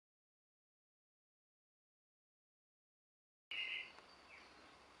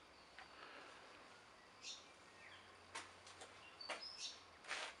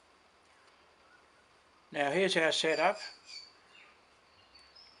Now here's our setup.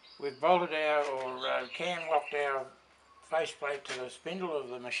 We've bolted our, or cam locked our faceplate to the spindle of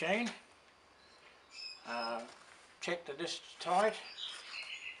the machine. Checked that this is tight,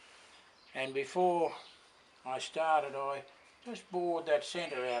 and before I started I just bored that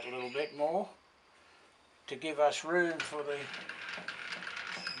centre out a little bit more to give us room for the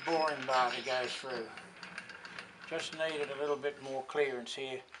boring bar to go through. Just needed a little bit more clearance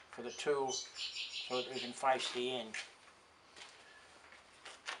here for the tool so that we can face the end.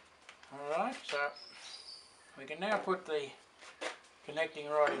 Alright, so we can now put the connecting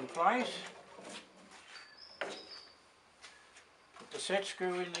rod in place. Put the set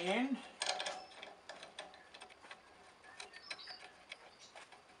screw in the end.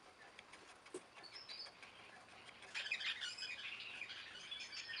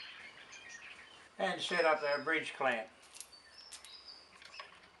 And set up our bridge clamp.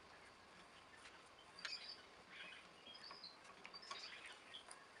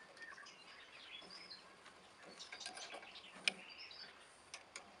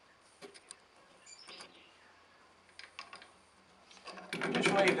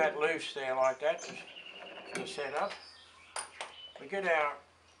 Just leave that loose there like that for the setup. We get our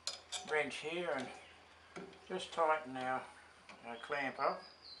wrench here and just tighten our clamp up.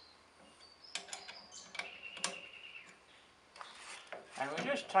 And we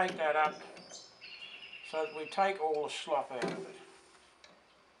just take that up so that we take all the slop out of it.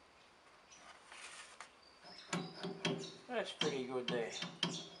 That's pretty good there.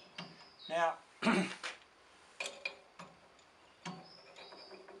 Now,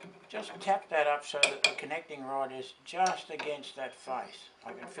 just tap that up so that the connecting rod is just against that face.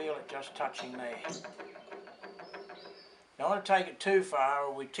 I can feel it just touching there. Don't want to take it too far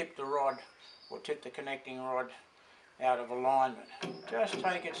or we tip the rod or tip the connecting rod out of alignment. Just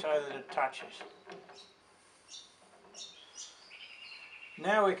take it so that it touches.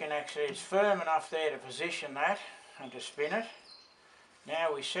 Now we can actually, it's firm enough there to position that and to spin it.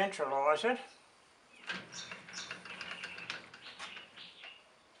 Now we centralise it.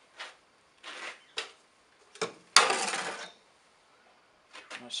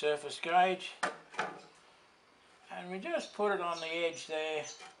 My surface gauge, and we just put it on the edge there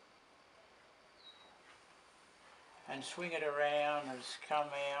and swing it around and it's come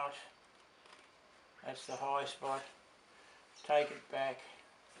out. That's the high spot. Take it back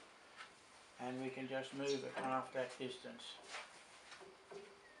and we can just move it half that distance.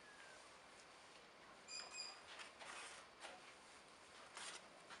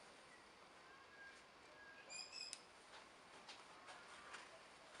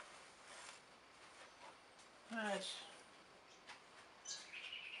 That's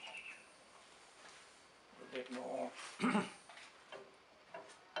a bit more.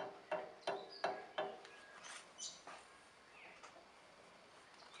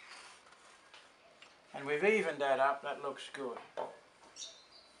 And we've evened that up, that looks good.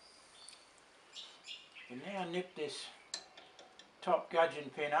 We now nip this top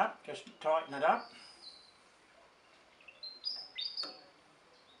gudgeon pin up, just tighten it up.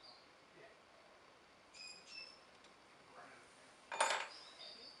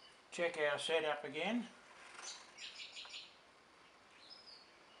 Check our setup again.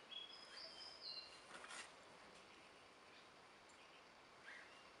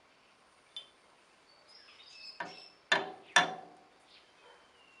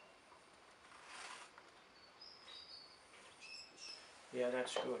 Yeah,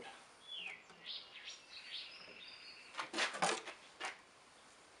 that's good.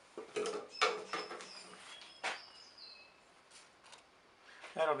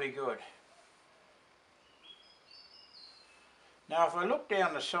 That'll be good. Now if I look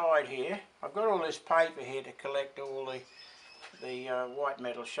down the side here, I've got all this paper here to collect all the white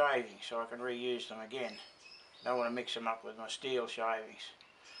metal shavings so I can reuse them again. Don't want to mix them up with my steel shavings.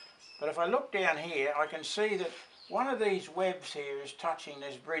 But if I look down here, I can see that one of these webs here is touching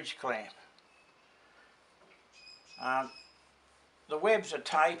this bridge clamp. The webs are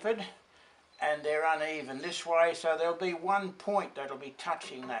tapered and they're uneven this way, so there'll be one point that'll be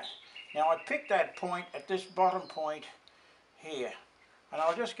touching that. Now I picked that point at this bottom point here, and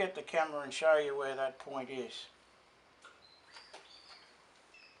I'll just get the camera and show you where that point is.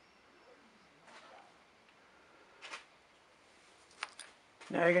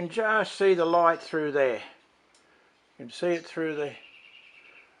 Now you can just see the light through there. You can see it through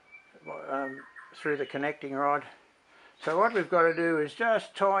the connecting rod. So what we've got to do is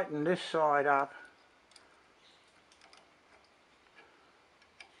just tighten this side up.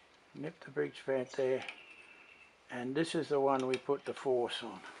 Nip the bridge vent there. And this is the one we put the force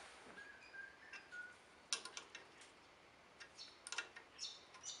on.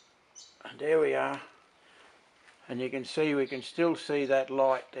 There we are, and you can see, we can still see that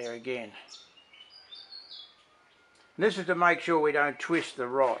light there again. And this is to make sure we don't twist the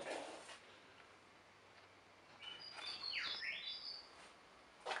rod.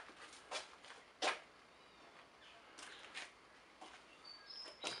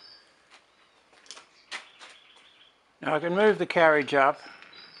 Now I can move the carriage up,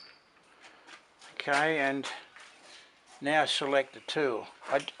 okay, and now select the tool.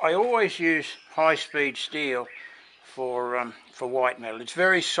 I always use high-speed steel for white metal. It's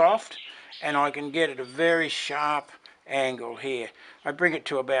very soft, and I can get at a very sharp angle here. I bring it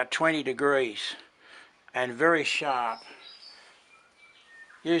to about 20 degrees and very sharp.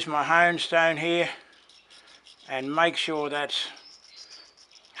 Use my hone stone here and make sure that's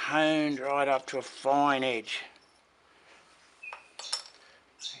honed right up to a fine edge.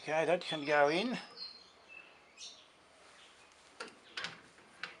 Okay, that can go in.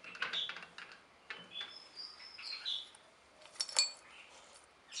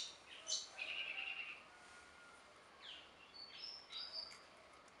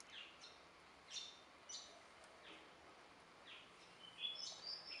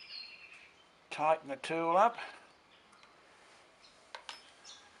 Tighten the tool up.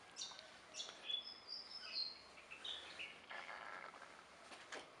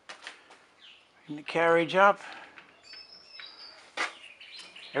 Bring the carriage up.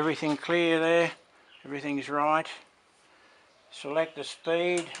 Everything clear there. Everything's right. Select the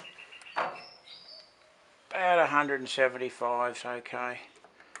speed. About 175 is okay.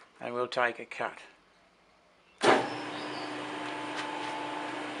 And we'll take a cut.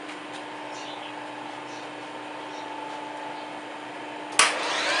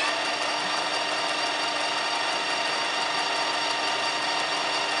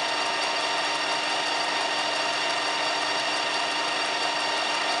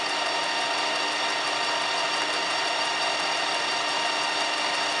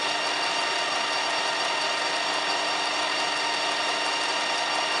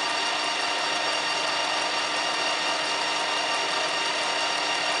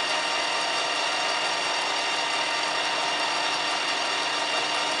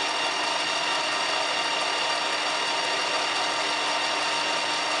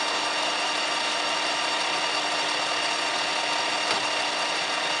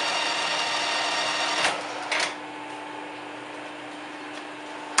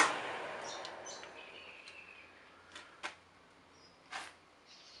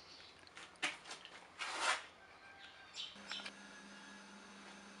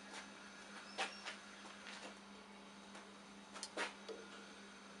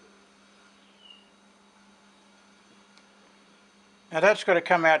 Now that's got to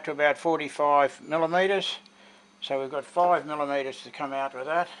come out to about 45 millimetres, so we've got 5 millimetres to come out with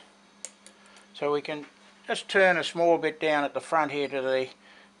that. So we can just turn a small bit down at the front here to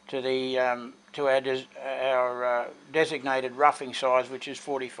our designated roughing size, which is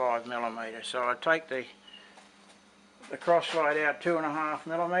 45 millimetres. So I take the crossslide out 2.5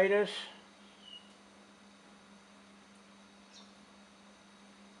 millimetres.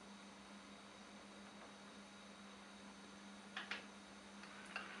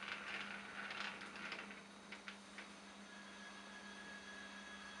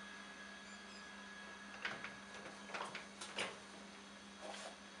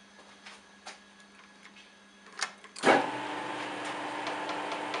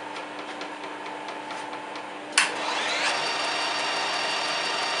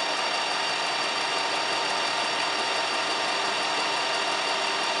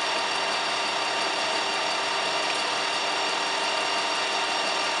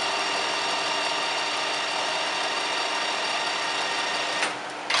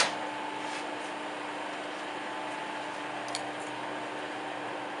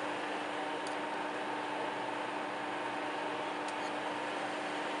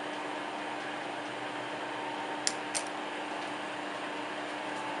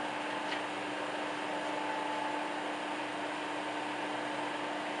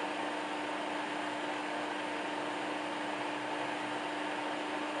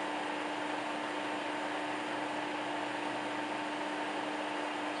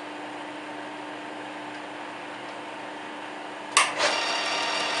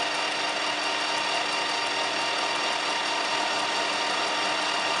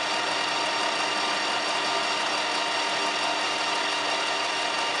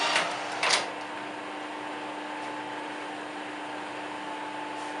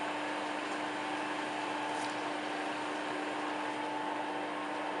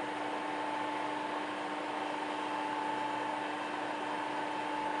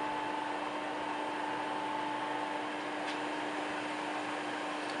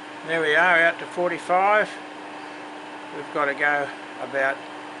 There we are, out to 45. We've got to go about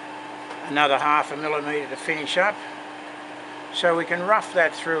another ½ millimetre to finish up, so we can rough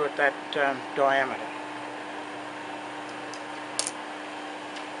that through at that diameter.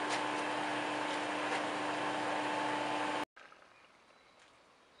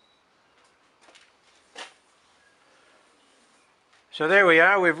 So there we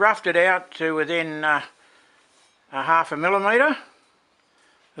are, we've roughed it out to within a ½ millimetre,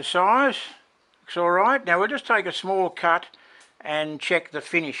 the size. Looks alright. Now we'll just take a small cut and check the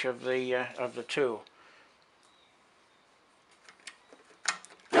finish of the tool.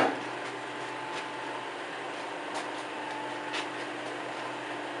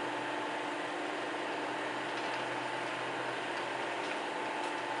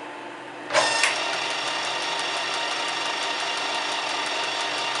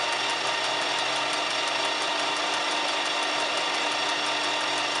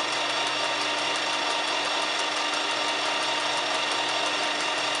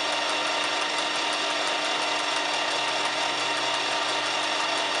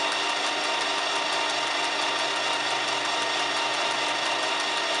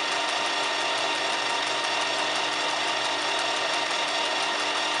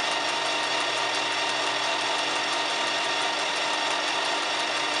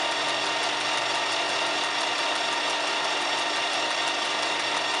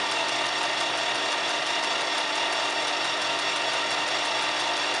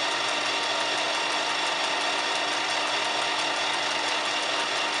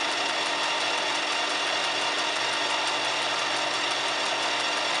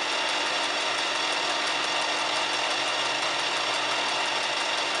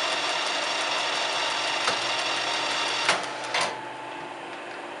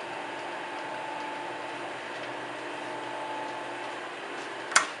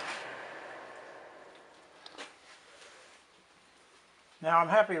 Now I'm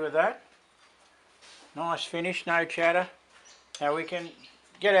happy with that. Nice finish, no chatter. Now we can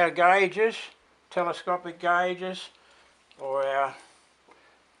get our gauges, telescopic gauges, or our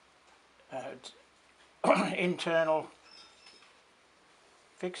internal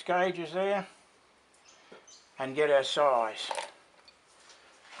fixed gauges there, and get our size.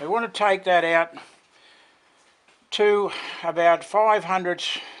 We want to take that out to about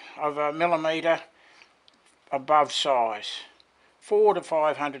 5/100ths of a millimetre above size. 4 to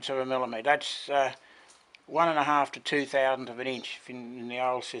 5/100ths of a millimetre. That's 1½ to 2/1000 of an inch in the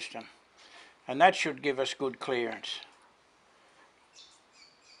old system, and that should give us good clearance.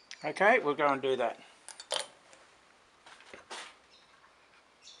 Okay, we'll go and do that.